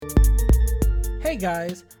Hey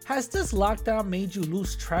guys, has this lockdown made you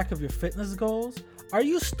lose track of your fitness goals? Are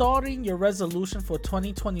you starting your resolution for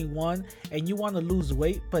 2021 and you want to lose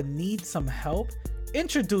weight but need some help?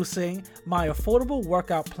 Introducing my affordable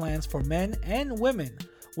workout plans for men and women.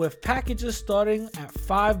 With packages starting at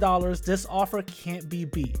 $5, this offer can't be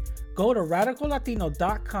beat. Go to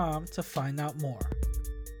RadicalLatino.com to find out more.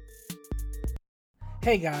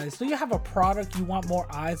 Hey guys, do you have a product you want more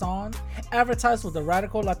eyes on? Advertise with the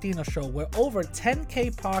Radical Latino Show, where over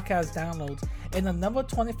 10K podcast downloads and the number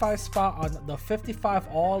 25 spot on the 55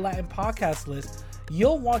 All Latin podcast list.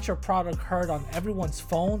 You'll want your product heard on everyone's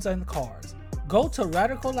phones and cars. Go to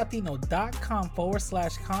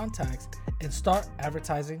RadicalLatino.com/contacts and start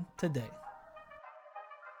advertising today.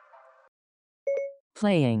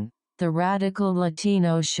 Playing the Radical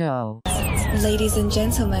Latino Show. Ladies and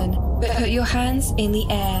gentlemen, put your hands in the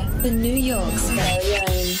air. The New York's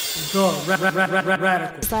very own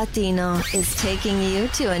Radical Latino is taking you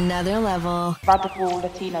to another level. Radical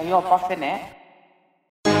Latino, you're buffing it.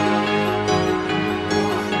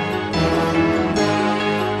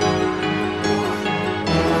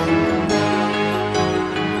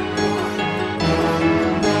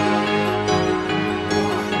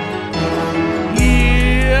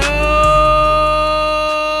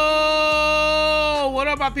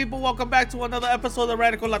 People, welcome back to another episode of the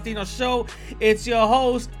Radical Latino Show. It's your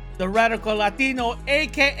host, the Radical Latino,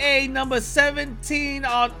 aka number 17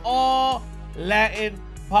 on All Latin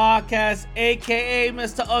Podcasts, aka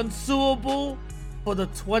Mr. Unsuable, for the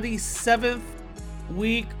 27th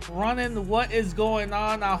week running. What is going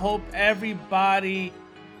on? I hope everybody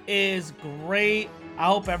is great. I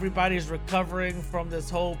hope everybody is recovering from this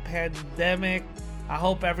whole pandemic. I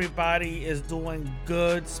hope everybody is doing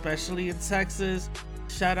good, especially in Texas.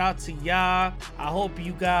 Shout out to y'all. I hope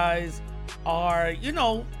you guys are,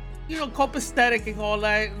 copacetic and all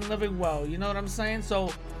that and living well. You know what I'm saying?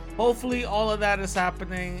 So hopefully all of that is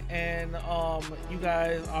happening and you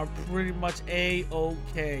guys are pretty much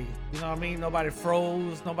A-okay. You know what I mean? Nobody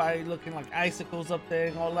froze, nobody looking like icicles up there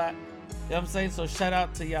and all that. You know what I'm saying? So shout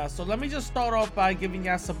out to y'all. So let me just start off by giving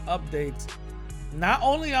y'all some updates. Not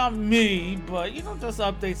only on me, but just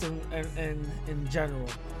updates in general.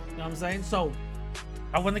 You know what I'm saying? So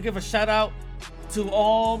I want to give a shout out to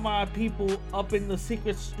all my people up in the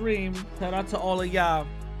secret stream. Shout out to all of y'all.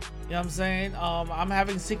 You know what I'm saying? I'm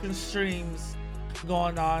having secret streams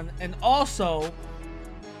going on. And also,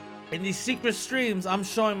 in these secret streams, I'm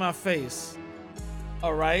showing my face.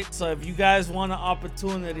 Alright? So if you guys want an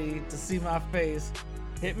opportunity to see my face,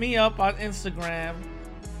 hit me up on Instagram.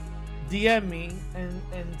 DM me and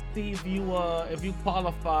see if you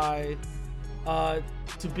qualify to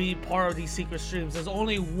be part of these secret streams. There's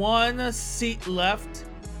only one seat left.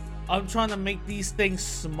 I'm trying to make these things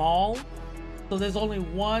small, so there's only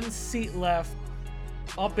one seat left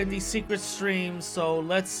up in these secret streams. So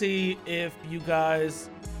let's see if you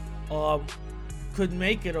guys could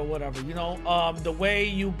make it or whatever. The way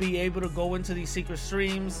you'll be able to go into these secret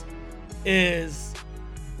streams is,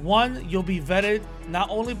 one, you'll be vetted not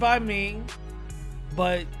only by me,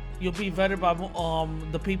 but you'll be vetted by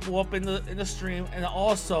the people up in the stream, and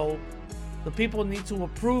also the people need to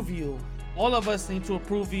approve you. All of us need to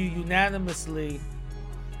approve you unanimously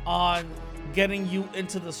on getting you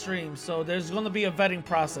into the stream. So there's going to be a vetting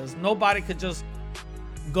process. Nobody could just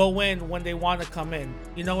go in when they want to come in.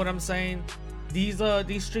 You know what I'm saying? These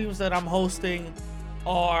streams that I'm hosting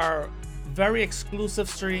are very exclusive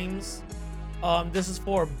streams. This is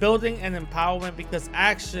for building and empowerment, because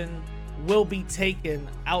action will be taken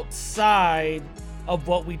outside of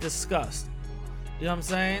what we discussed. You know what I'm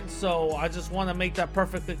saying? So I just want to make that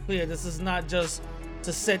perfectly clear. This is not just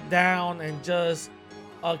to sit down and just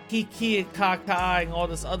kiki and kaka and all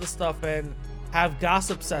this other stuff and have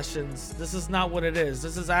gossip sessions. This is not what it is.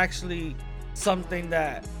 This is actually something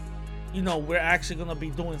that, we're actually going to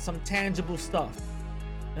be doing some tangible stuff.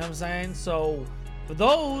 You know what I'm saying? So for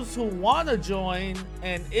those who want to join,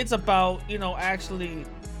 and it's about, actually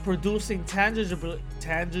producing tangible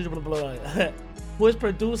who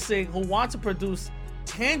want to produce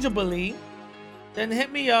tangibly, then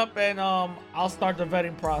hit me up and I'll start the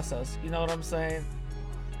vetting process. You know what I'm saying?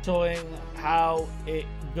 Showing how it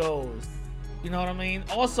goes. You know what I mean?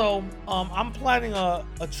 Also, I'm planning a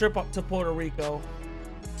trip up to Puerto Rico.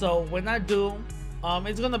 So when I do,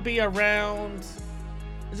 it's gonna be around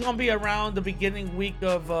the beginning week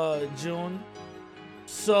of June.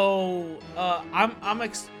 So I'm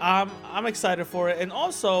excited for it, and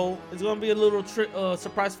also it's gonna be a little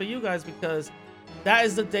surprise for you guys, because that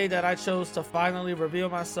is the day that I chose to finally reveal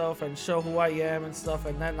myself and show who I am and stuff,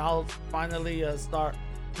 and then I'll finally start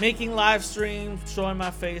making live streams, showing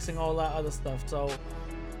my face and all that other stuff. So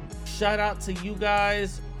shout out to you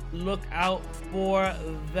guys. Look out for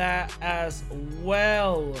that as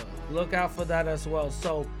well. Look out for that as well.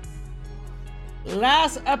 So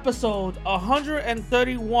last episode,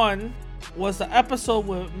 131, was the episode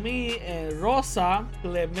with me and Rosa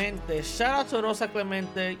Clemente. Shout out to Rosa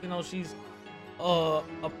Clemente. You know, she's a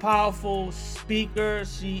powerful speaker.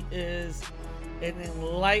 She is an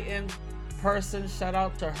enlightened person. Shout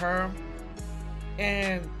out to her.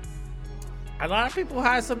 And a lot of people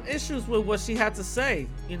had some issues with what she had to say.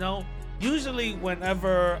 You know, usually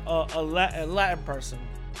whenever a Latin person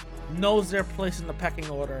knows their place in the pecking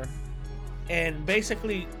order and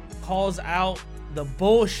basically calls out the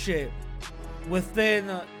bullshit within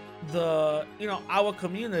the, you know, our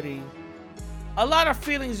community, a lot of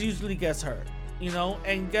feelings usually gets hurt, you know.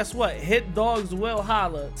 And guess what? Hit dogs will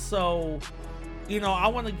holler. So, you know, I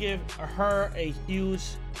want to give her a huge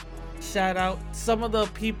shout out. Some of the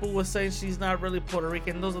people were saying she's not really Puerto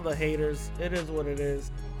Rican. Those are the haters. It is what it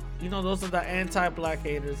is. You know, those are the anti-black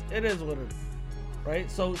haters. It is what it is,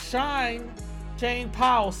 right? So Shane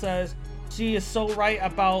Powell says she is so right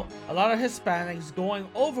about a lot of Hispanics going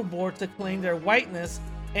overboard to claim their whiteness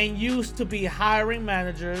and used to be hiring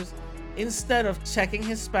managers instead of checking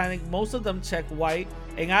Hispanic. Most of them check white.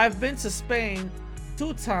 And I've been to Spain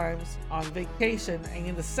 2 times on vacation, and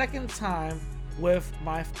in the second time with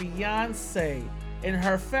my fiance and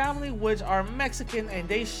her family, which are Mexican, and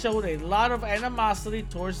they showed a lot of animosity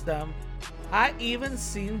towards them. I even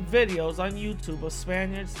seen videos on YouTube of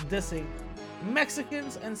Spaniards dissing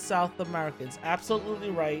Mexicans and South Americans.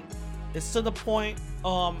 Absolutely right. It's to the point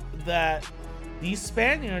that these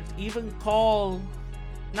Spaniards even call,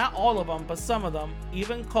 not all of them, but some of them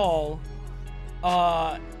even call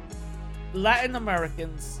Latin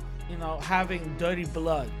Americans, you know, having dirty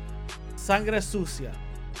blood, sangre sucia.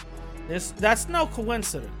 That's no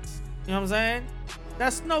coincidence. You know what I'm saying?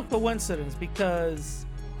 That's no coincidence, because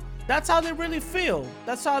that's how they really feel.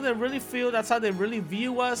 That's how they really feel. That's how they really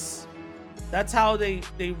view us. That's how they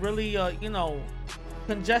really, you know,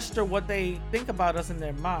 conjecture what they think about us in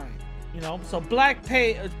their mind. You know, so Black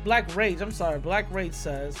Rage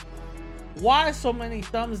says, why so many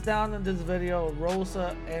thumbs down in this video of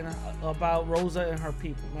Rosa and about Rosa and her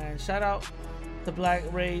people? Man, shout out to Black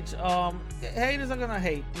Rage. Haters are gonna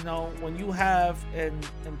hate. You know, when you have an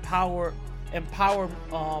empowered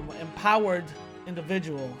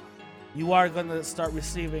individual, you are gonna start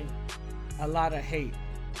receiving a lot of hate.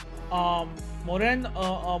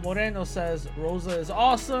 Moreno says Rosa is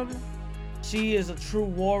awesome. She is a true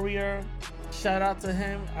warrior. Shout out to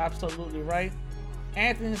him. Absolutely right.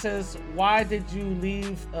 Anthony says, why did you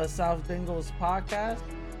leave South Dingo's podcast?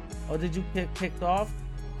 Or did you get kicked off?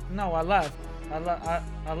 No, I left. I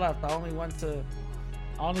left. I only went to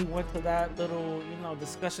that little, you know,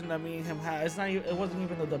 discussion that me and him had. It wasn't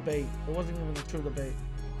even a debate. It wasn't even a true debate.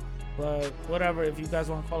 But whatever, if you guys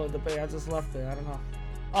want to call it a debate, I just left it. I don't know.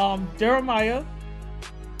 Jeremiah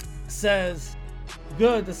says,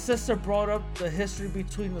 good, the sister brought up the history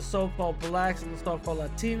between the so-called blacks and the so-called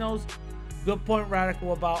Latinos. Good point,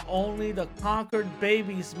 Radical, about only the conquered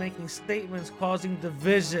babies making statements causing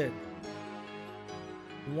division.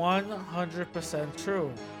 100%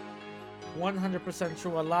 true. 100%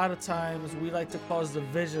 true. A lot of times we like to cause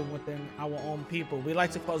division within our own people. We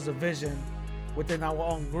like to cause division within our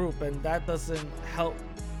own group, and that doesn't help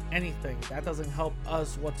anything. That doesn't help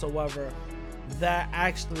us whatsoever. That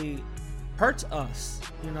actually hurts us,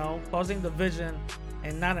 you know. Causing division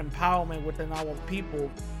and not empowerment within our people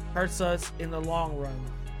hurts us in the long run.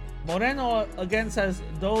 Moreno again says,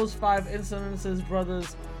 those 5 incidences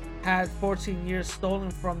brothers had 14 years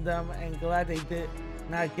stolen from them, and glad they did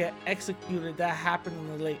not get executed. That happened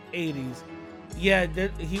in the late 80s. Yeah,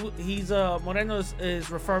 Moreno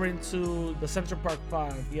is referring to the Central Park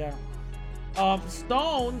 5. Yeah.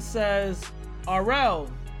 Stone says,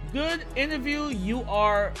 RL, good interview. You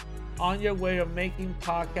are on your way of making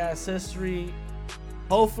podcast history.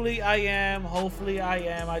 Hopefully I am.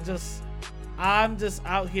 I'm just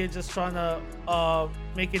out here just trying to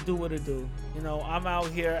make it do what it do. You know, I'm out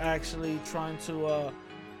here actually trying to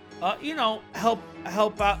you know, help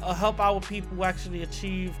our people actually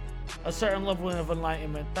achieve a certain level of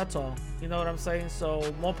enlightenment. That's all. You know what I'm saying?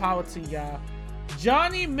 So more power to y'all.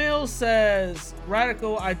 Johnny Mills says,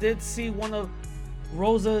 Radical, I did see one of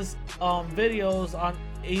Rosa's videos on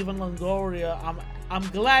Eva Longoria. I'm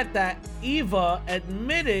glad that Eva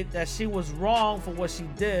admitted that she was wrong for what she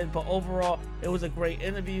did, but overall it was a great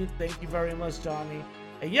interview. Thank you very much, Johnny.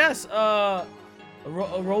 And yes,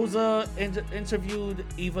 Rosa interviewed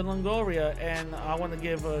Eva Longoria, and I want to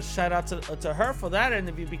give a shout out to her for that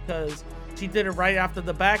interview because she did it right after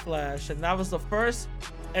the backlash, and that was the first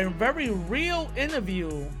and very real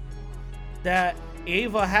interview that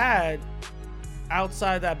Eva had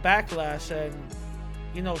outside that backlash. And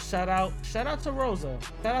you know, shout out to Rosa.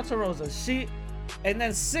 Shout out to Rosa. She, and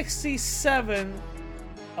then 67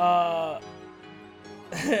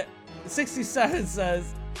 67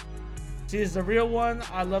 says she is the real one.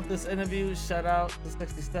 I love this interview. Shout out to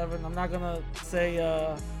 67. I'm not gonna say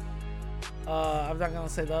the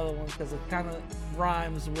other one because it kind of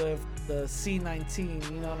rhymes with the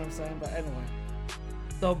C19, you know what I'm saying? But anyway,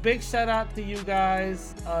 so big shout out to you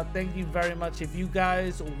guys. Thank you very much. If you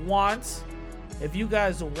guys want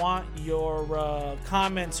your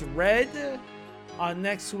comments read on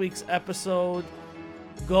next week's episode,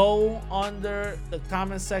 go under the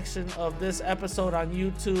comment section of this episode on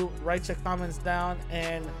YouTube, write your comments down,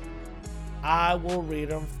 and I will read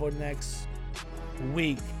them for next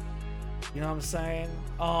week. You know what I'm saying?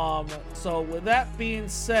 So with that being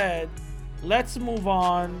said, let's move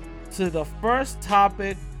on to the first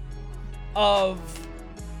topic of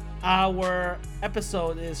our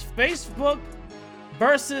episode is Facebook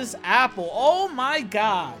versus Apple. Oh my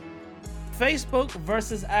God. Facebook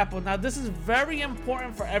versus Apple. Now, this is very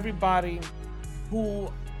important for everybody who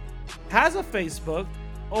has a Facebook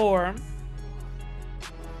or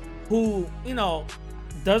who, you know,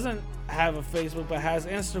 doesn't have a Facebook but has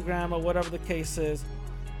Instagram or whatever the case is.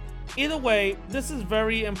 Either way, this is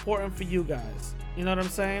very important for you guys. You know what I'm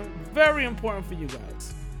saying? Very important for you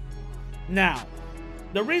guys. Now,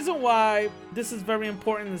 the reason why this is very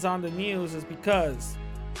important is on the news is because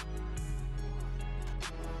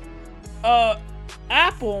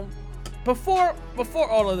Apple, before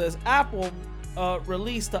all of this, Apple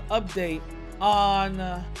released an update on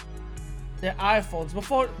their iPhones.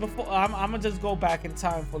 Before I'm gonna just go back in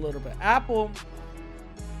time for a little bit. Apple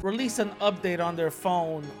released an update on their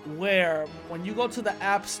phone where when you go to the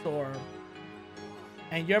App Store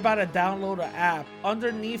and you're about to download an app,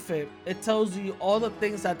 underneath it, it tells you all the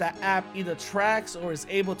things that the app either tracks or is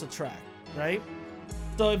able to track, right?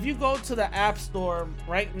 So if you go to the App Store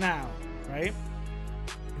right now, right?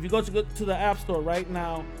 If you go to the App Store right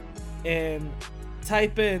now and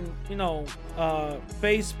type in, you know,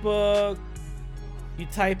 Facebook, you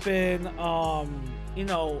type in, you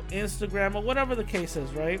know, Instagram or whatever the case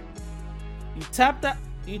is, right? You tap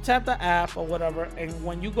the app or whatever, and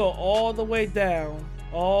when you go all the way down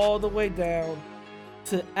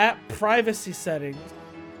to app privacy settings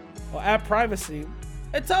or app privacy,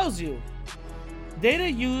 it tells you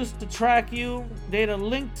data used to track you, data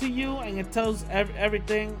linked to you, and it tells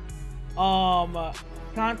everything.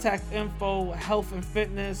 Contact info, health and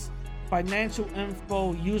fitness, financial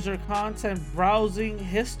info, user content, browsing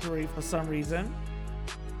history for some reason,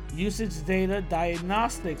 usage data,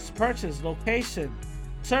 diagnostics, purchase, location,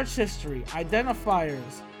 search history,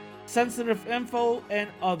 identifiers, sensitive info, and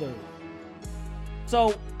other.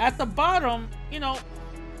 So at the bottom, you know,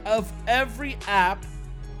 of every app,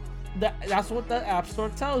 that's what the App Store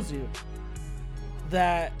tells you,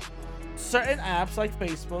 that certain apps like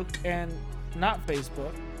Facebook and not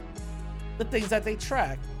Facebook, the things that they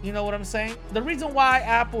track. You know what I'm saying? The reason why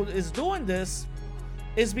Apple is doing this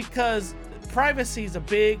is because privacy is a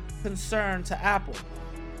big concern to Apple,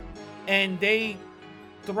 and they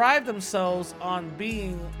thrive themselves on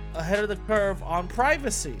being ahead of the curve on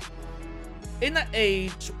privacy in an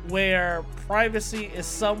age where privacy is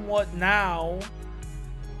somewhat now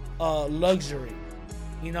luxury.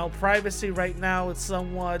 You know, privacy right now is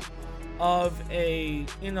somewhat of a,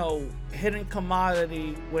 you know, hidden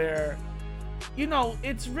commodity where, you know,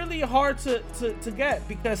 it's really hard to get,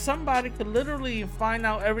 because somebody could literally find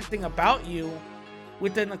out everything about you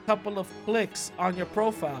within a couple of clicks on your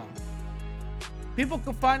profile. People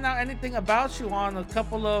could find out anything about you on a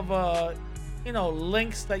couple of you know,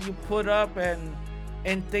 links that you put up and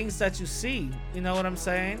things that you see. You know what I'm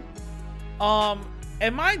saying?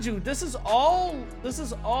 And mind you, this is all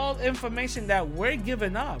information that we're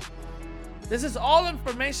giving up. This is all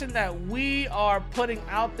information that we are putting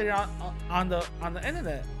out there on the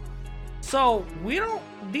internet. So we don't,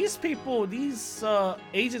 these people, these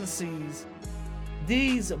agencies,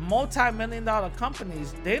 these multi-million-dollar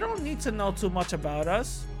companies, they don't need to know too much about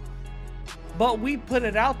us, but we put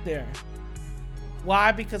it out there.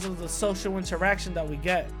 Why? Because of the social interaction that we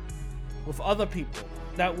get with other people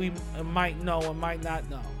that we might know and might not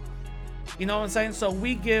know. You know what I'm saying? So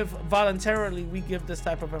we give voluntarily, we give this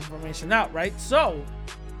type of information out, right? So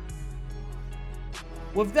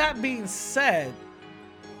with that being said,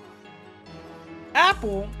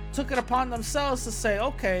 Apple took it upon themselves to say,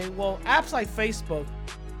 okay, well, apps like Facebook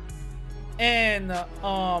and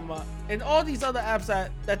all these other apps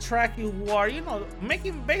that track you, who are, you know,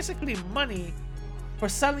 making basically money for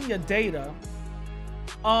selling your data,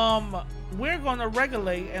 we're going to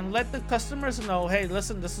regulate and let the customers know, hey,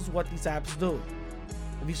 listen, this is what these apps do.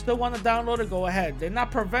 If you still want to download it, go ahead. They're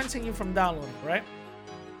not preventing you from downloading, right?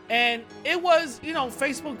 And it was, you know,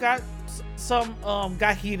 Facebook got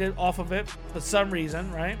got heated off of it for some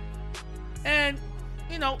reason, right? And,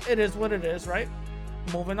 you know, it is what it is, right?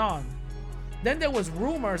 Moving on. Then there was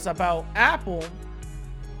rumors about Apple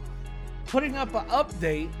putting up an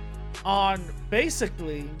update on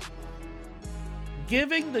basically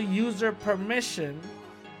giving the user permission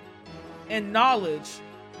and knowledge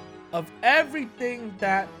of everything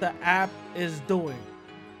that the app is doing.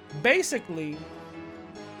 Basically,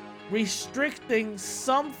 restricting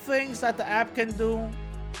some things that the app can do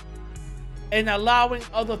and allowing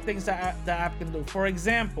other things that the app can do. For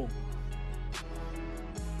example,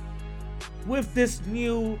 with this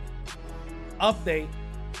new update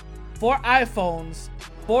for iPhones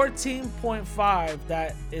 14.5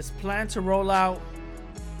 that is planned to roll out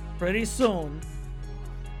pretty soon,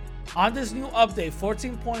 on this new update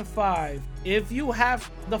 14.5, if you have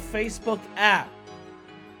the Facebook app,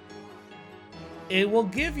 it will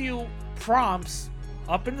give you prompts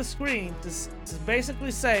up in the screen to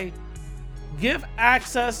basically say, give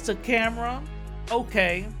access to camera,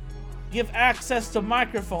 okay. Give access to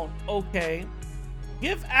microphone, okay.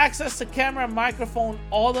 Give access to camera and microphone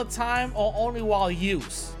all the time or only while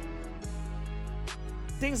used.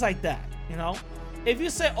 Things like that, you know. If you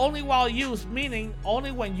say only while used, meaning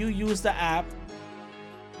only when you use the app,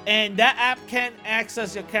 and that app can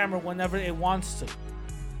access your camera whenever it wants to.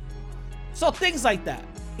 So things like that.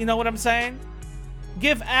 You know what I'm saying?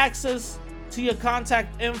 Give access to your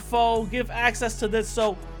contact info, give access to this.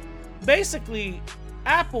 So basically,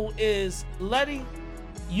 Apple is letting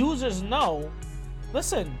users know,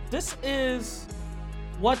 listen, this is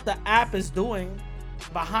what the app is doing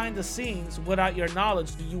behind the scenes without your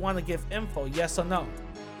knowledge. Do you want to give info? Yes or no?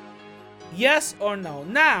 Yes or no?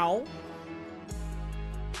 Now,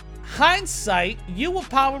 hindsight, you will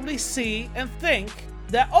probably see and think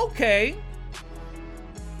that, okay,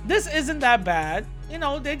 this isn't that bad. You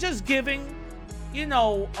know, they're just giving, you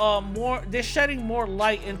know, they're shedding more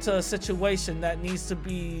light into a situation that needs to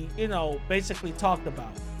be, you know, basically talked about.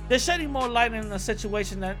 They're shedding more light in a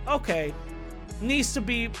situation that, okay, needs to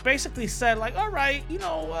be basically said, like, all right, you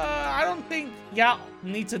know, I don't think y'all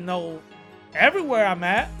need to know everywhere I'm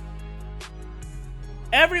at,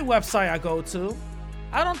 every website I go to.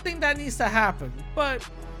 I don't think that needs to happen, but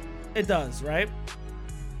it does, right?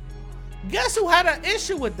 Guess who had an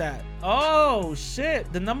issue with that? Oh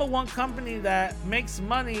shit, the number one company that makes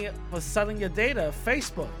money for selling your data,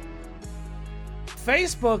 Facebook.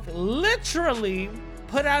 Facebook literally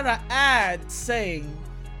put out an ad saying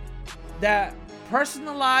that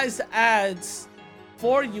personalized ads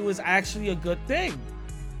for you is actually a good thing.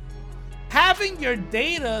 Having your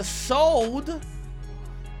data sold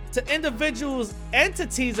to individuals,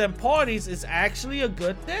 entities, and parties is actually a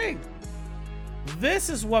good thing. This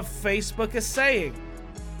is what Facebook is saying.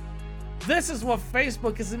 This is what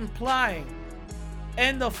Facebook is implying.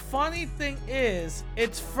 And the funny thing is,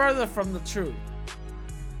 it's further from the truth.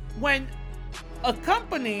 When a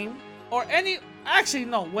company or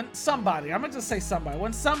when somebody, I'm gonna just say somebody,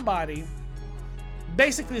 when somebody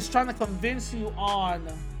basically is trying to convince you on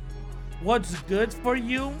what's good for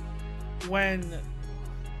you, when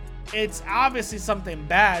it's obviously something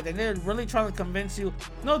bad and they're really trying to convince you,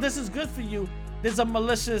 no, this is good for you, there's a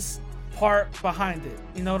malicious part behind it.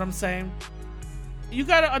 You know what I'm saying? You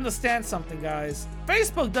gotta understand something, guys.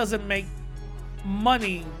 Facebook doesn't make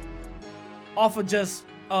money off of just,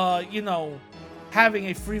 you know, having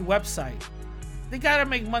a free website. They gotta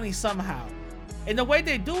make money somehow. And the way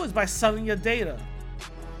they do is by selling your data.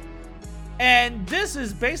 And this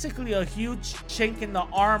is basically a huge chink in the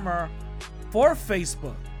armor for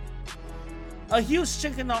Facebook. A huge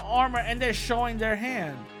chink in the armor, and they're showing their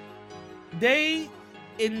hand. They,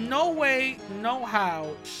 in no way, no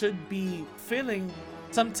how, should be feeling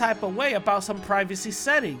some type of way about some privacy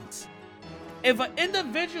settings. If an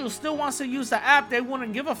individual still wants to use the app, they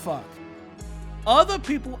wouldn't give a fuck. Other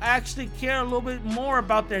people actually care a little bit more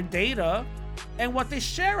about their data and what they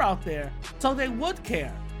share out there, so they would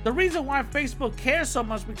care. The reason why Facebook cares so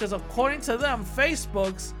much, because according to them,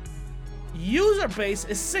 Facebook's user base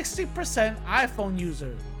is 60% iPhone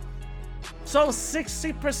users. So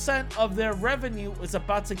 60% of their revenue is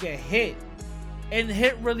about to get hit, and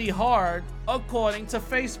hit really hard, according to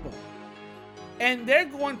Facebook. And they're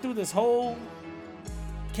going through this whole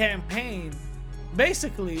campaign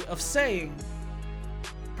basically of saying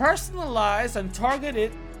personalized and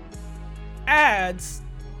targeted ads,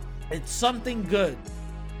 it's something good.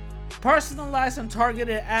 Personalized and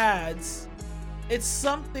targeted ads, it's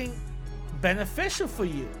something beneficial for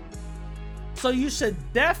you. So you should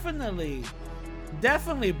definitely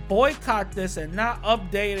boycott this and not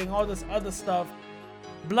updating all this other stuff.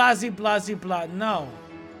 Blasey, blah. No.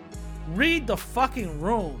 Read the fucking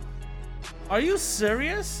room. Are you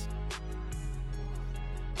serious?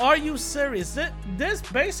 Are you serious? This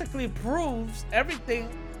basically proves everything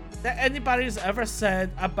that anybody's ever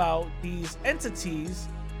said about these entities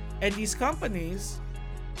and these companies.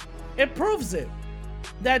 It proves it.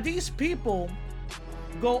 That these people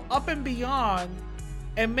go up and beyond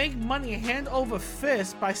and make money hand over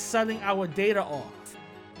fist by selling our data off.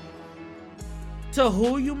 To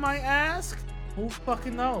who, you might ask? Who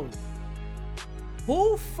fucking knows?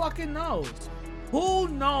 Who fucking knows? Who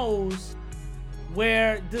knows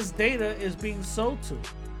where this data is being sold to?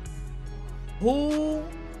 Who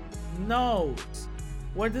knows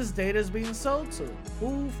where this data is being sold to?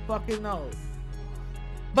 Who fucking knows?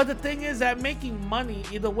 But the thing is that making money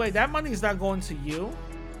either way, that money is not going to you.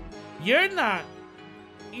 You're not,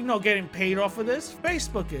 getting paid off of this.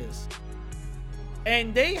 Facebook is.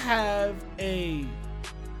 And they have a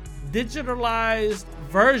digitalized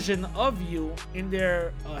version of you in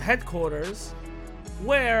their headquarters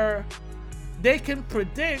where they can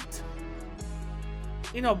predict,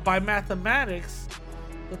 by mathematics,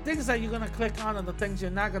 the things that you're going to click on and the things you're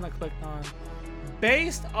not going to click on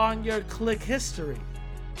based on your click history.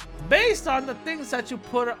 Based on the things that you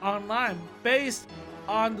put online, based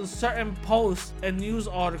on the certain posts and news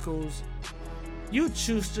articles you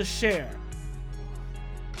choose to share.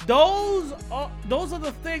 Those are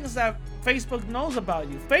the things that Facebook knows about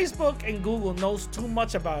you. Facebook and Google knows too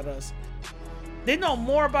much about us. They know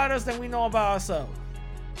more about us than we know about ourselves.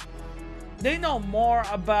 They know more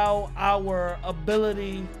about our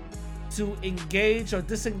ability to engage or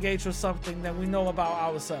disengage with something than we know about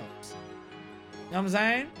ourselves. You know what I'm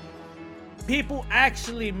saying? People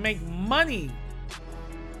actually make money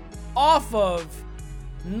off of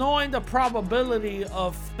knowing the probability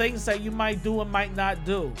of things that you might do and might not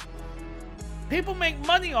do. People make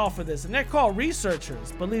money off of this, and they're called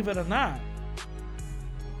researchers, believe it or not.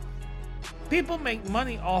 People make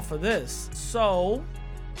money off of this. So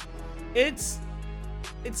it's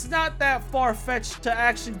not that far-fetched to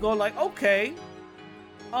actually go like, okay,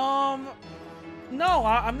 no,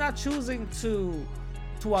 I'm not choosing to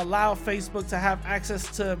allow Facebook to have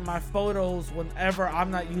access to my photos whenever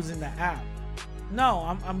I'm not using the app.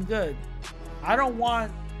 No, I'm good. I don't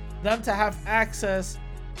want them to have access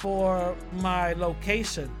for my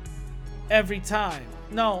location every time.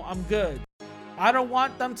 No, I'm good. I don't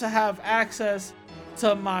want them to have access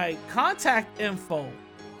to my contact info.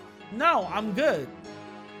 No, I'm good.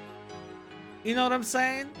 You know what I'm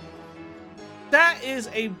saying? That is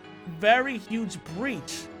a very huge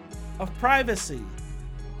breach of privacy.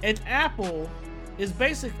 And Apple is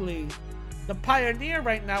basically the pioneer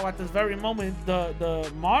right now at this very moment,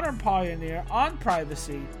 the modern pioneer on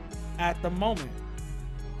privacy at the moment.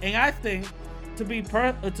 And I think, to be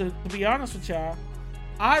honest with y'all,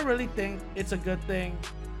 I really think it's a good thing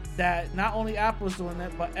that not only Apple's doing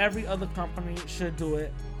it, but every other company should do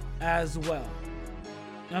it as well. You know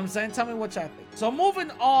what I'm saying? Tell me what y'all think. So moving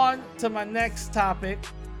on to my next topic,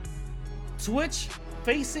 Twitch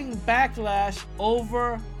facing backlash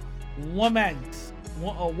over WOMAX,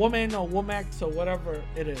 or woman or WOMAX or whatever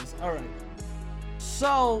it is. All right.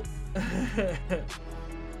 So,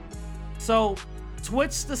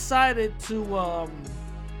 Twitch decided to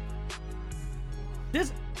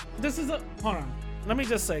this is a hold on. Let me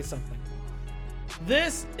just say something.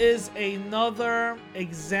 This is another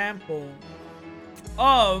example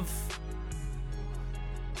of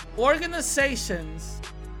organizations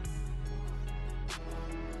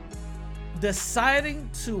deciding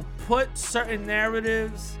to put certain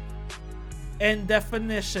narratives and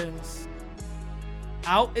definitions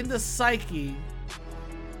out in the psyche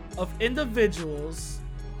of individuals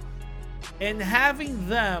and having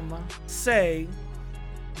them say,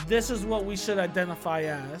 this is what we should identify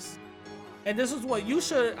as, and this is what you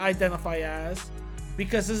should identify as,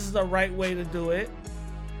 because this is the right way to do it.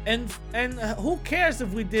 And who cares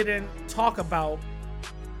if we didn't talk about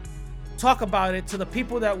it to the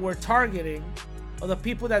people that we're targeting, or the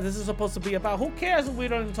people that this is supposed to be about? Who cares if we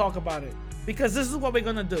don't even talk about it? Because this is what we're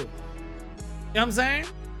gonna do. You know what I'm saying?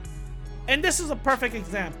 And this is a perfect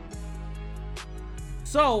example.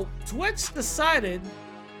 So Twitch decided,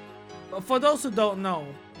 for those who don't know,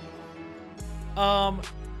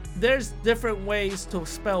 there's different ways to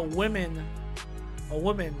spell women or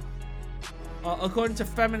woman according to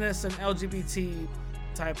feminists and LGBT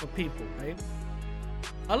type of people, right?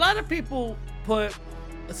 A lot of people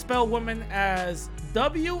spell women as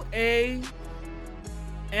WAMYN,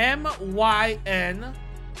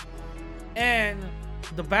 and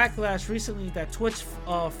the backlash recently that Twitch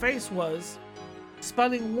faced was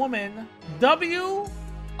spelling woman WOMXN,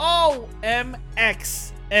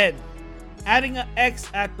 adding an X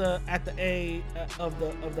at the A of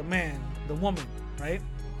the man, the woman, right?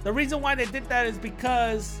 The reason why they did that is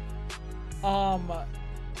because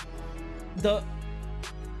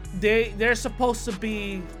they're supposed to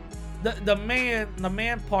be the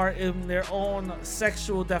man part in their own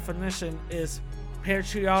sexual definition is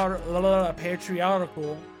patriarchal.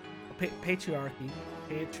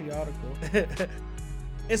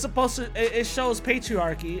 It's supposed to, it shows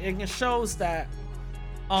patriarchy, and it shows that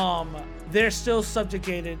they're still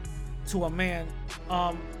subjugated to a man.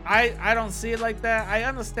 I don't see it like that. I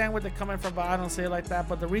understand where they're coming from, but I don't see it like that.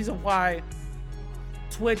 But the reason why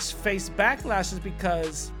Twitch faced backlash is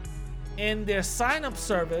because in their sign-up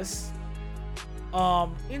service, it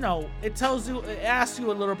asks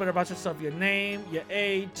you a little bit about yourself, your name, your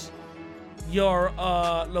age, your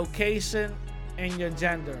location, and your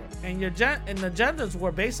gender. And the genders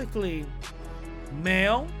were basically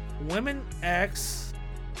male, women X,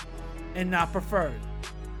 and not preferred.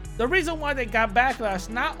 The reason why they got backlash,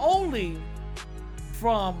 not only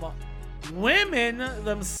from women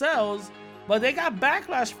themselves, but they got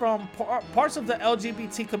backlash from parts of the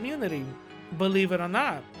LGBT community, believe it or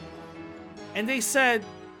not. And they said,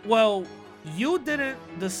 well, you didn't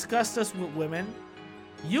discuss this with women.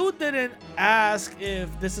 You didn't ask if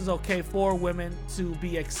this is okay for women to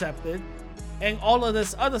be accepted, and all of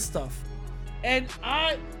this other stuff. And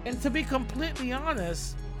to be completely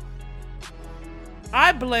honest,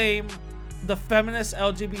 I blame the feminist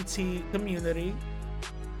LGBT community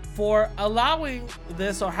for allowing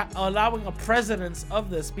this, or allowing a precedence of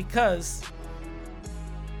this, because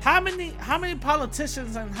how many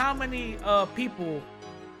politicians and how many people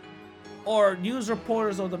or news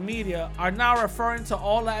reporters or the media are now referring to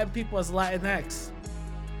all Latin people as Latinx?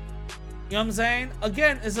 You know what I'm saying?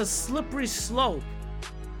 Again, it's a slippery slope.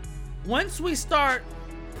 Once we start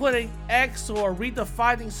putting X or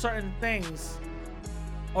redefining certain things,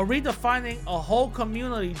 or redefining a whole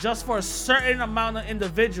community just for a certain amount of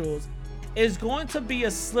individuals, is going to be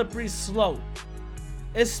a slippery slope.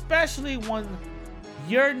 Especially when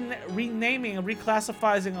you're renaming and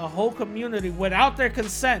reclassifying a whole community without their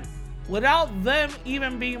consent, without them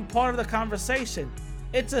even being part of the conversation.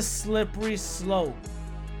 It's a slippery slope.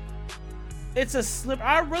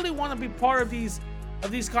 I really want to be part of these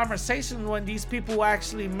conversations when these people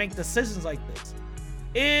actually make decisions like this.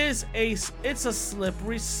 It's a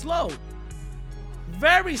slippery slope.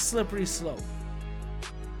 Very slippery slope.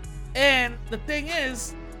 And the thing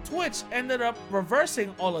is, Twitch ended up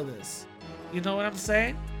reversing all of this. You know what I'm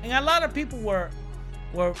saying? And a lot of people were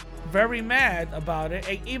very mad about it,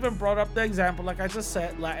 and even brought up the example, like I just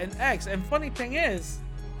said, Latinx. And funny thing is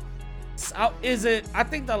I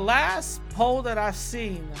think the last poll that I've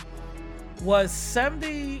seen was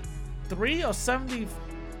 73 or 70.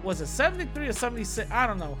 Was it 73 or 76? I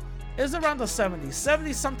don't know. It's around the 70.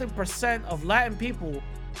 70 something % of Latin people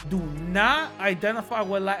do not identify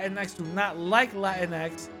with Latinx, do not like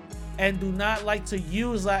Latinx, and do not like to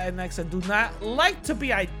use Latinx, and do not like to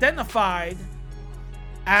be identified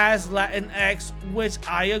as Latinx, which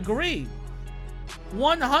I agree.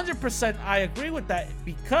 100% I agree with that,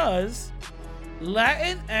 because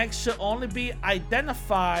Latinx should only be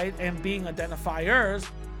identified and being identifiers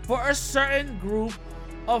for a certain group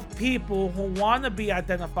of people who want to be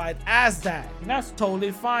identified as that. And that's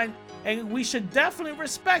totally fine, and we should definitely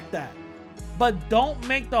respect that. But don't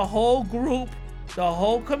make the whole group, the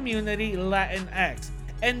whole community, Latinx.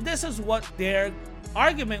 And this is what their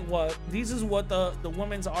argument was. This is what the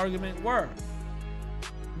women's argument were.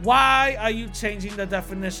 Why are you changing the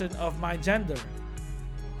definition of my gender?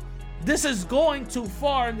 This is going too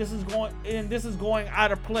far, and this is going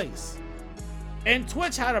out of place. And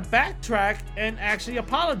Twitch had to backtrack and actually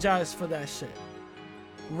apologize for that shit.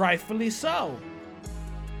 Rightfully so.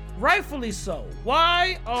 Rightfully so.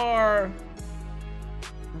 Why are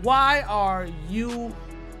you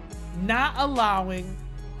not allowing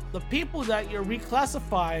the people that you're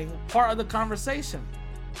reclassifying part of the conversation?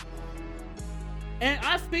 And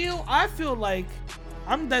I feel like,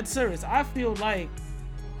 I'm dead serious, I feel like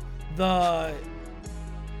the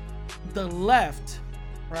left,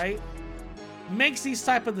 right, makes these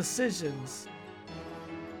type of decisions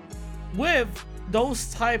with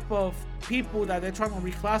those type of people that they're trying to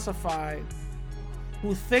reclassify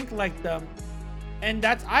who think like them, and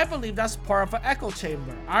I believe that's part of an echo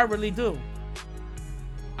chamber. I really do.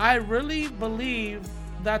 I really believe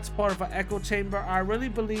that's part of an echo chamber. I really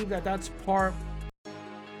believe that that's part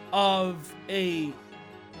of a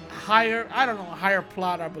higher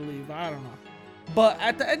plot, I believe. I don't know. But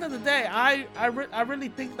at the end of the day, I really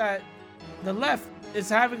think that the left is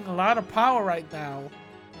having a lot of power right now,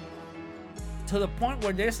 to the point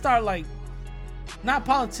where they start like, not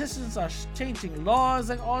politicians are changing laws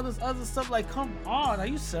and all this other stuff. Like, come on, are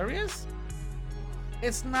you serious?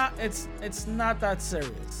 It's not that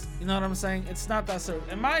serious. You know what I'm saying? It's not that serious.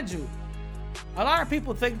 And mind you, a lot of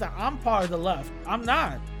people think that I'm part of the left. I'm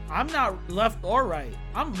not. I'm not left or right.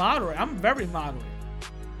 I'm moderate. I'm very moderate.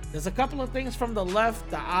 There's a couple of things from the left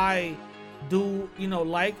that I do,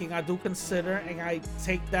 like, and I do consider, and I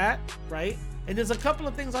take that, right? And there's a couple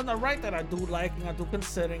of things on the right that I do like, and I do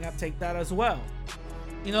consider, and I take that as well.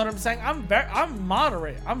 You know what I'm saying? I'm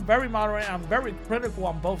moderate. I'm very moderate. I'm very critical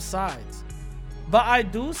on both sides. But I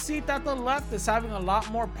do see that the left is having a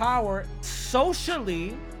lot more power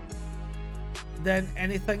socially than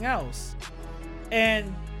anything else.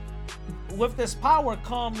 And with this power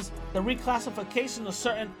comes the reclassification of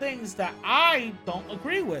certain things that I don't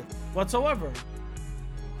agree with whatsoever.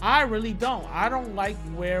 I really don't. I don't like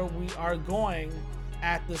where we are going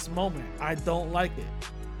at this moment. I don't like it.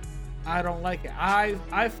 I don't like it.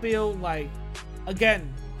 I feel like,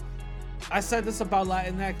 again, I said this about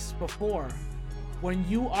Latinx before. When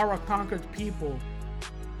you are a conquered people,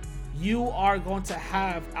 you are going to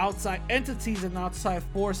have outside entities and outside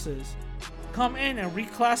forces come in and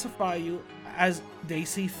reclassify you as they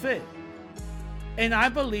see fit. And I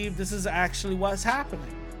believe this is actually what's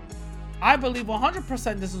happening. I believe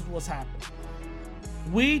 100% this is what's happening.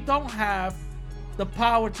 We don't have the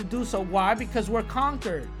power to do so. Why? Because we're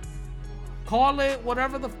conquered. Call it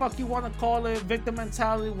whatever the fuck you want to call it, victim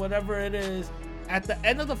mentality, whatever it is. At the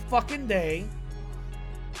end of the fucking day,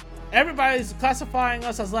 everybody's classifying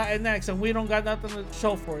us as Latinx and we don't got nothing to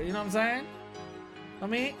show for it. You know what I'm saying? I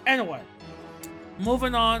mean, anyway,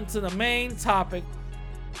 moving on to the main topic.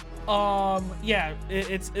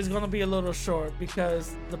 It's gonna be a little short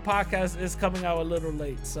because the podcast is coming out a little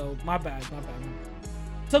late, so my bad.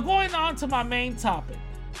 So going on to my main topic,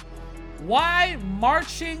 why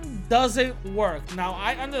marching doesn't work. Now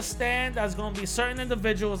I understand there's gonna be certain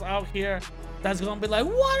individuals out here that's gonna be like,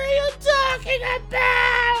 what are you talking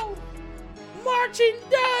about? Marching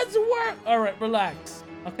does work. All right, relax.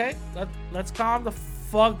 Okay, let's calm the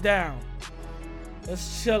fuck down.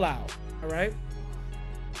 Let's chill out. All right.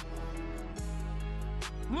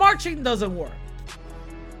 Marching doesn't work.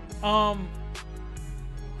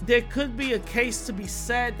 There could be a case to be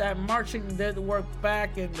said that marching did work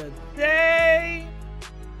back in the day,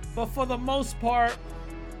 but for the most part,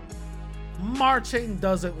 marching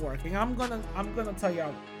doesn't work. And I'm gonna tell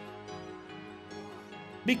y'all,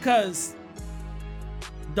 because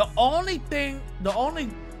the only thing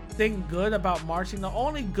good about marching, the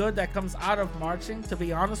only good that comes out of marching, to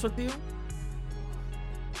be honest with you,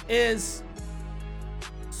 is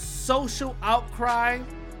social outcry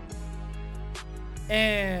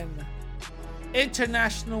and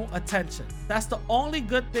international attention. That's the only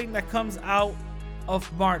good thing that comes out of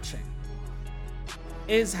marching,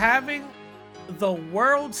 is having the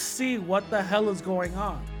world see what the hell is going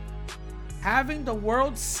on. Having the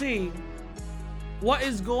world see what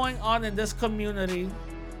is going on in this community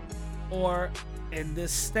or in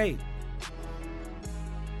this state.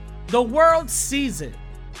 The world sees it.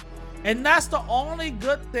 And that's the only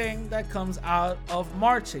good thing that comes out of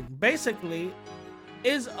marching. Basically,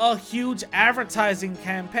 is a huge advertising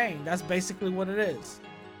campaign. That's basically what it is.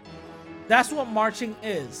 That's what marching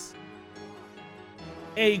is.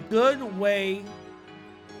 A good way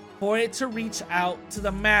for it to reach out to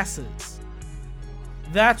the masses.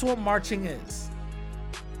 That's what marching is.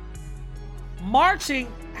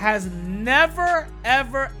 Marching has never,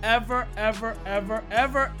 ever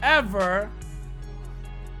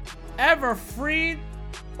freed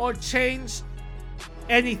or changed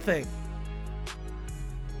anything.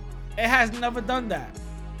 It has never done that.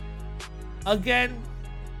 Again,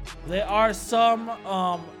 there are some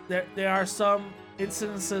there are some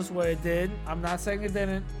instances where it did. I'm not saying it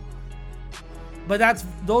didn't, but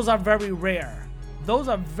those are very rare. Those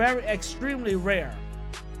are very extremely rare.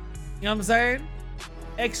 You know what I'm saying?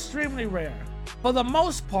 Extremely rare. For the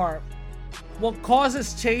most part, what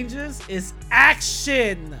causes changes is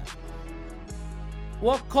action.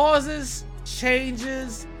 What causes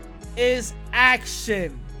changes is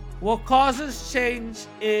action. What causes change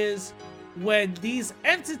is when these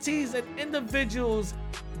entities and individuals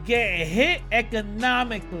get hit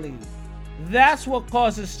economically, that's what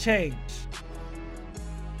causes change.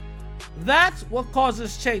 That's what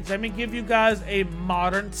causes change. Let me give you guys a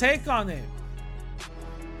modern take on it.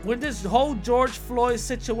 When this whole George Floyd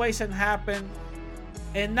situation happened,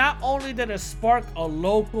 and not only did it spark a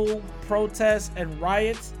local protest and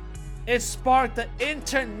riots, it sparked the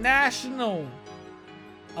international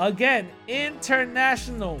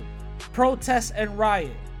protest and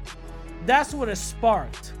riot. That's what it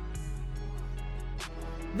sparked.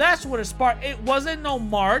 That's what it sparked. It wasn't no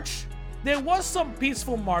march. There was some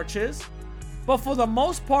peaceful marches, but for the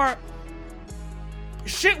most part,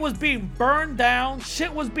 shit was being burned down.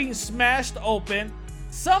 Shit was being smashed open.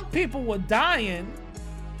 Some people were dying.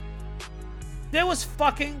 There was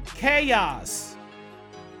fucking chaos.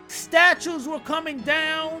 Statues were coming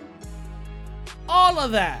down. All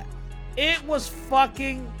of that. It was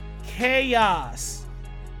fucking chaos.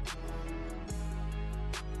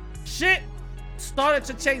 Shit started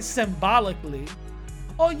to change symbolically.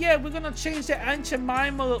 Oh yeah, we're gonna change the Aunt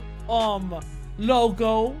Jemima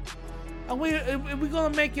logo, and we're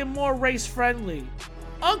gonna make it more race friendly.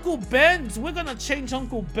 Uncle Ben's, we're gonna change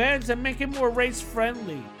Uncle Ben's and make it more race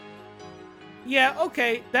friendly. Yeah,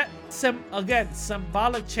 okay, that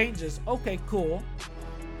symbolic changes. Okay, cool.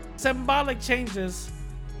 Symbolic changes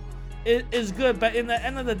is good, but in the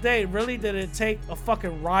end of the day, really did it take a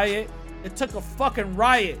fucking riot? It took a fucking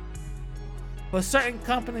riot for certain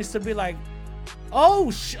companies to be like,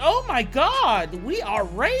 oh my god, we are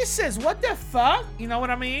racist. What the fuck? You know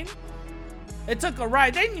what I mean? It took a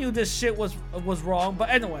riot. They knew this shit was wrong, but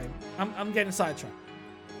anyway, I'm getting sidetracked.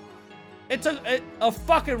 It took a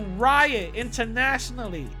fucking riot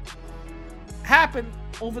internationally happened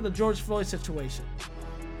over the George Floyd situation,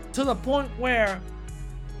 to the point where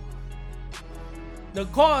the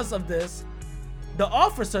cause of this, the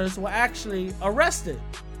officers were actually arrested.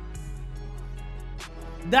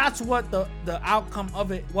 That's what the outcome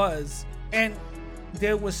of it was. And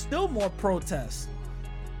there was still more protests.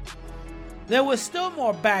 There was still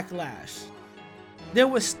more backlash. There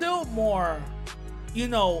was still more,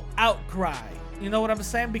 outcry. You know what I'm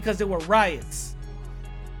saying? Because there were riots.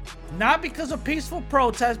 Not because of peaceful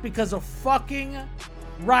protests, because of fucking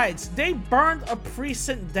riots. They burned a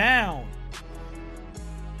precinct down.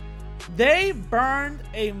 They burned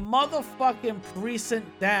a motherfucking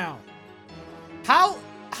precinct down. How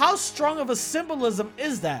strong of a symbolism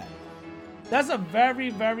is that? That's a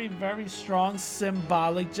very, very, very strong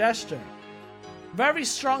symbolic gesture. Very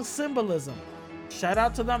strong symbolism. Shout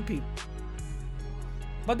out to them people.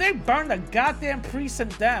 But they burned a goddamn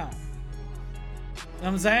precinct down. You know what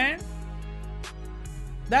I'm saying?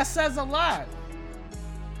 That says a lot.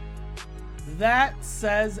 That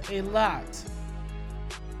says a lot.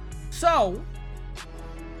 So,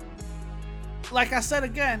 like I said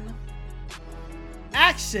again,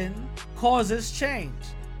 action causes change.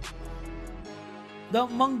 The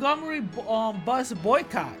Montgomery bus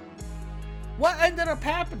boycott. What ended up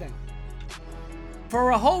happening?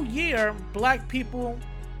 For a whole year, black people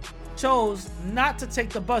chose not to take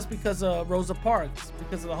the bus because of Rosa Parks,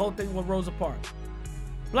 because of the whole thing with Rosa Parks.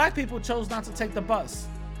 Black people chose not to take the bus.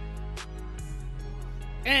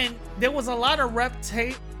 And there was a lot of red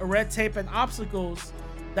tape and obstacles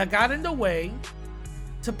that got in the way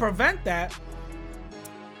to prevent that.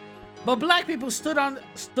 But black people stood on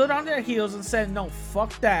their heels and said, no,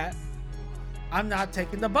 fuck that. I'm not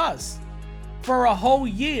taking the bus. For a whole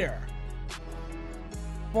year.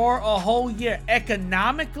 For a whole year.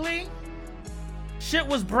 Economically, shit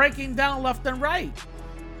was breaking down left and right.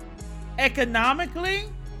 Economically,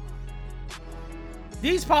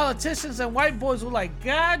 these politicians and white boys were like,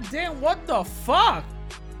 God damn, what the fuck?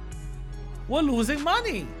 We're losing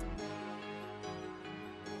money.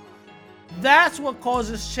 That's what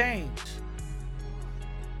causes change.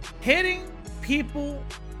 Hitting people's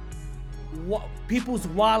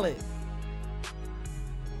wallet.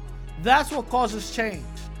 That's what causes change.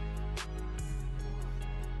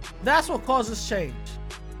 That's what causes change.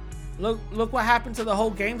 Look what happened to the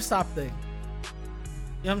whole GameStop thing. You know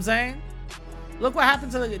what I'm saying? Look what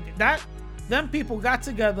happened to them people got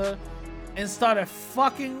together and started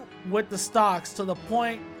fucking with the stocks to the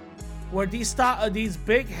point where these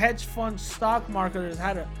big hedge fund stock marketers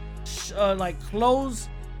had to close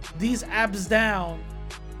these apps down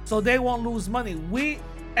so they won't lose money.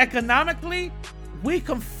 Economically, we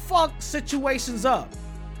can fuck situations up.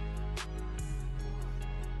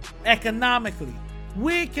 Economically,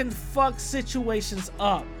 we can fuck situations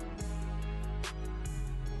up.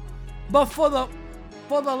 But for the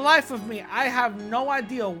life of me, I have no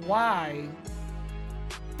idea why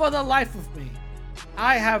For the life of me,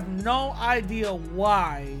 I have no idea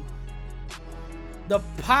why the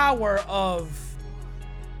power of,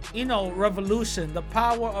 revolution, the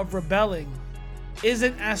power of rebelling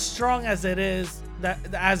isn't as strong as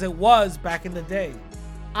as it was back in the day.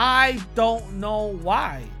 I don't know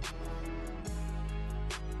why.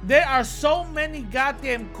 There are so many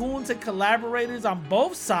goddamn coons and collaborators on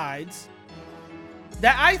both sides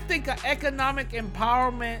that I think an economic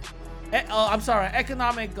empowerment,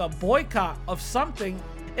 economic boycott of something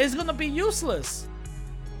is gonna be useless.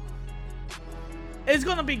 It's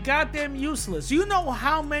gonna be goddamn useless. You know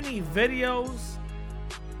how many videos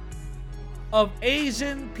of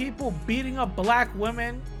Asian people beating up black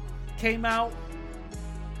women came out?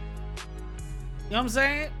 You know what I'm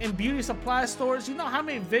saying? In beauty supply stores. You know how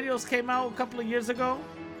many videos came out a couple of years ago?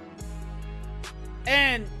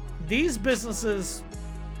 And these businesses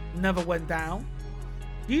never went down.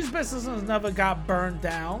 These businesses never got burned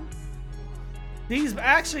down.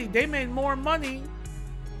 They made more money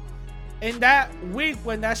in that week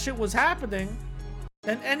when that shit was happening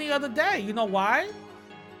than any other day. You know why?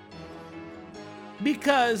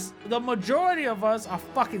 Because the majority of us are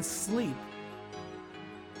fucking asleep.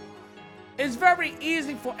 It's very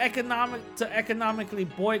easy for economically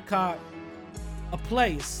boycott a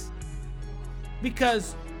place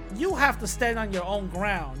because you have to stand on your own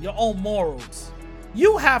ground, your own morals.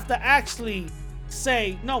 You have to actually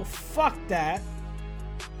say, no, fuck that.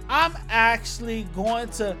 I'm actually going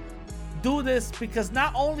to do this because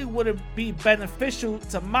not only would it be beneficial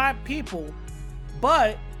to my people,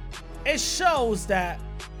 but it shows that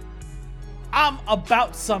I'm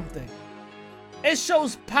about something. It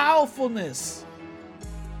shows powerfulness.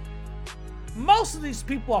 Most of these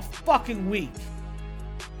people are fucking weak.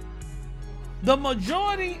 The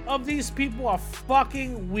majority of these people are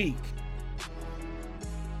fucking weak.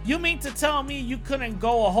 You mean to tell me you couldn't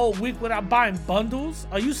go a whole week without buying bundles?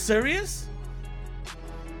 Are you serious?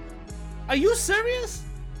 Are you serious?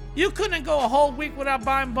 You couldn't go a whole week without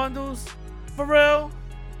buying bundles? For real?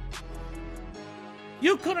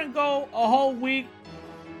 You couldn't go a whole week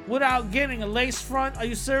without getting a lace front? Are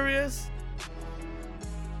you serious?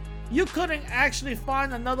 You couldn't actually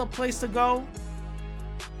find another place to go?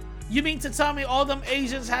 You mean to tell me all them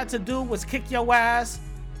Asians had to do was kick your ass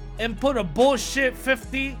and put a bullshit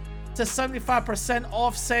 50 to 75%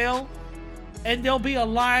 off sale and there'll be a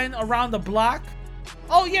line around the block?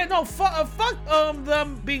 Oh yeah, no, fuck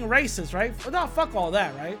them being racist, right? No, fuck all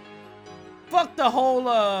that, right? Fuck the whole,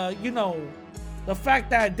 the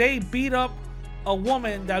fact that they beat up a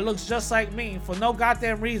woman that looks just like me for no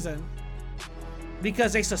goddamn reason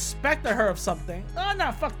because they suspected her of something.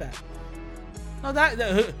 No, fuck that. No,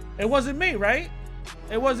 that it wasn't me, right?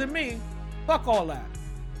 It wasn't me. Fuck all that.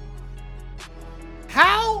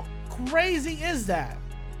 How crazy is that?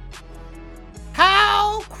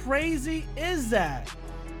 How crazy is that?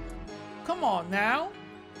 Come on now.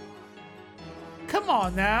 Come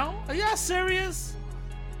on now. Are y'all serious?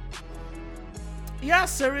 Y'all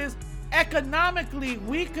serious? Economically,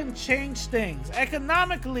 we can change things.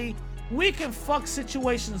 Economically, we can fuck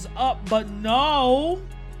situations up, but no.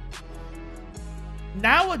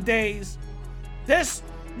 Nowadays,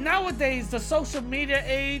 the social media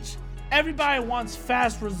age, everybody wants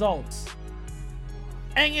fast results.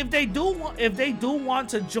 And if they do want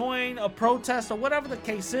to join a protest or whatever the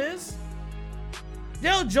case is,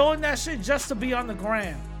 they'll join that shit just to be on the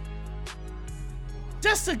gram.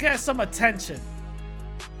 Just to get some attention.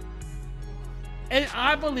 And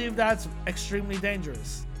I believe that's extremely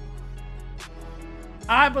dangerous.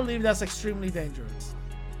 I believe that's extremely dangerous.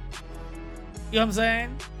 You know what I'm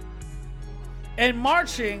saying? And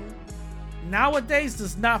marching nowadays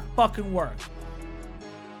does not fucking work.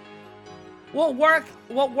 What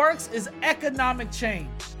works is economic change.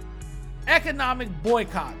 Economic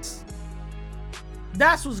boycotts.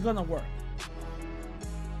 That's what's gonna work.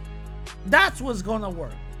 That's what's gonna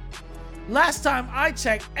work. Last time I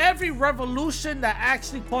checked, every revolution that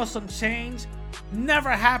actually caused some change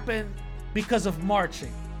never happened because of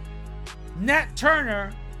marching. Nat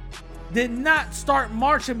Turner did not start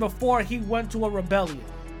marching before he went to a rebellion.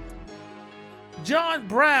 John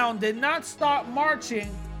Brown did not start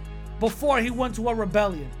marching before he went to a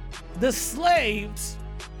rebellion. The slaves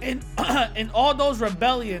in all those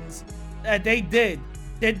rebellions that they did,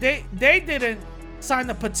 they didn't sign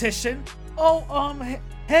a petition.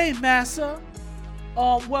 Hey massa,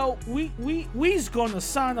 well we's gonna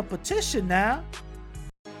sign a petition now,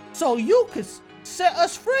 so you could set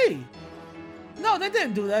us free. No, they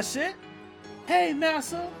didn't do that shit. Hey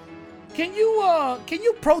massa, can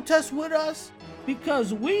you protest with us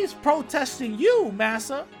because we's protesting you,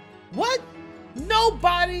 massa? What?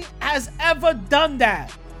 Nobody has ever done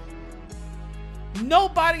that.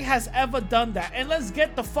 Nobody has ever done that. And let's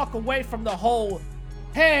get the fuck away from the whole,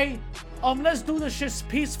 hey, let's do this shit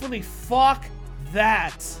peacefully. Fuck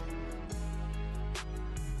that.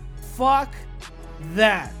 Fuck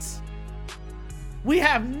that. We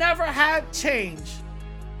have never had change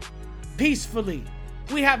peacefully.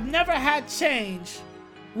 We have never had change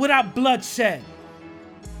without bloodshed.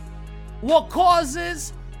 What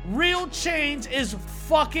causes real change is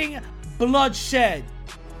fucking bloodshed.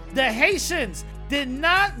 The Haitians did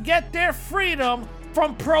not get their freedom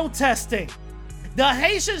from protesting. The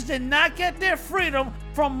Haitians did not get their freedom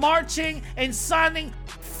from marching and signing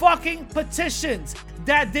fucking petitions.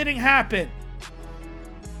 That didn't happen.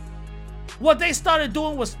 What they started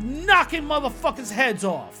doing was knocking motherfuckers' heads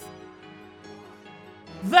off.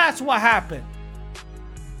 That's what happened.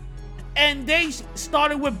 And they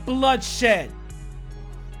started with bloodshed.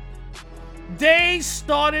 They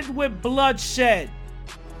started with bloodshed.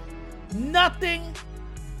 Nothing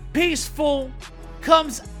peaceful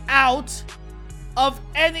comes out of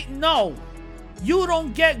any... No. You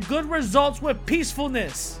don't get good results with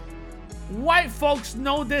peacefulness. White folks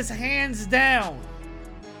know this hands down.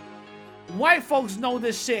 White folks know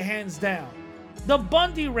this shit hands down. The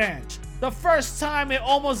Bundy Ranch. The first time it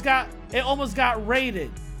almost got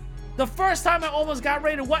raided. The first time it almost got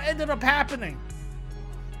raided, what ended up happening?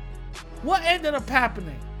 What ended up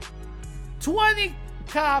happening? 20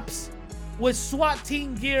 cops with SWAT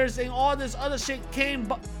team gears and all this other shit came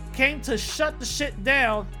to shut the shit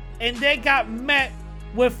down, and they got met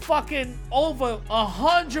with fucking over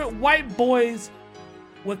 100 white boys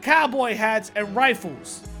with cowboy hats and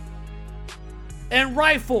rifles.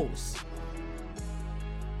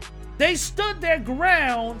 They stood their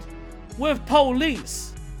ground with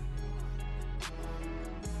police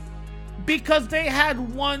because they had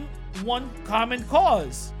one common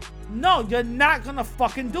cause. No, you're not gonna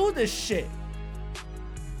fucking do this shit.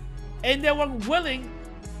 And they were willing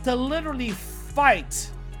to literally fight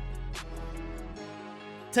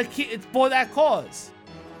for that cause.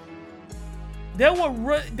 They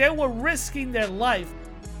were risking their life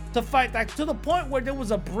to fight that, to the point where there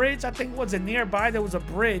was a bridge, I think it was nearby, there was a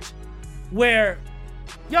bridge where,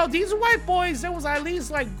 yo, these white boys, there was at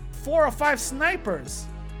least like 4 or 5 snipers.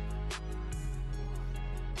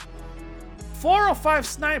 4 or 5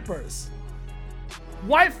 snipers.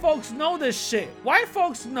 White folks know this shit. White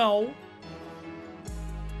folks know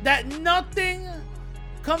that nothing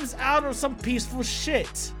comes out of some peaceful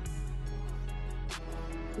shit.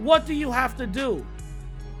 What do you have to do?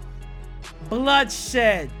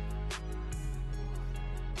 Bloodshed.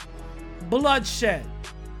 Bloodshed.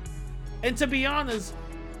 And to be honest,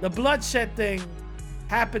 the bloodshed thing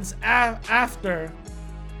happens after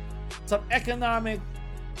some economic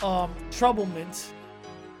troublement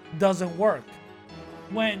doesn't work.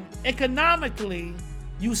 When economically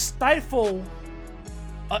you stifle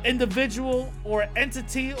an individual or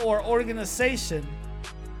entity or organization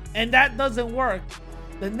and that doesn't work,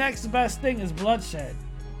 the next best thing is bloodshed.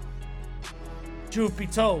 Truth be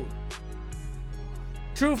told.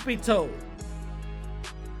 Truth be told.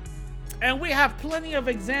 And we have plenty of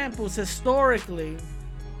examples historically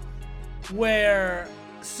where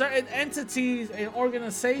certain entities and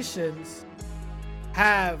organizations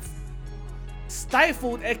have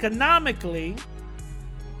stifled economically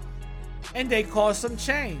and they cause some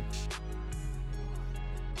change.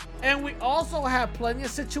 And we also have plenty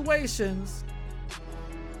of situations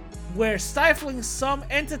where stifling some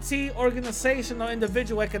entity, organization, or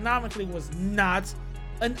individual economically was not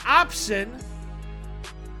an option.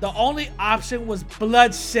 The only option was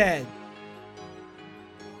bloodshed.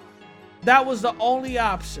 That was the only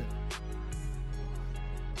option.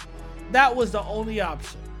 That was the only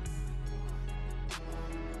option. You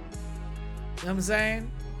know what I'm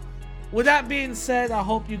saying? With that being said, I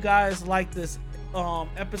hope you guys like this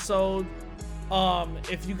episode.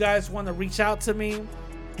 If you guys want to reach out to me,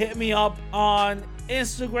 hit me up on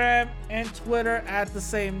Instagram and Twitter at the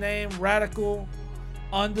same name,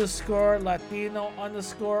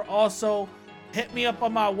 radical_Latino_. Also, hit me up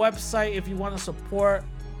on my website if you want to support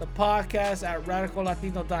the podcast at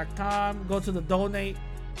radicallatino.com. Go to the donate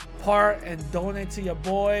part and donate to your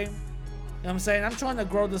boy. You know what I'm saying? I'm trying to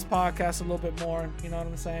grow this podcast a little bit more. You know what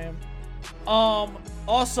I'm saying?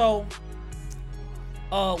 Also,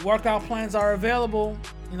 workout plans are available.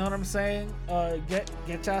 You know what I'm saying? Get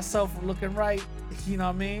yourself looking right. You know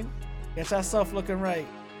what I mean? Get yourself looking right.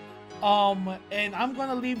 And I'm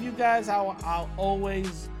gonna leave you guys how I'll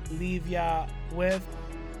always leave y'all with.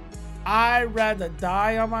 I'd rather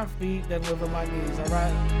die on my feet than live on my knees.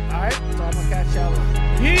 Alright? So I'm gonna catch y'all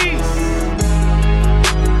later. Peace!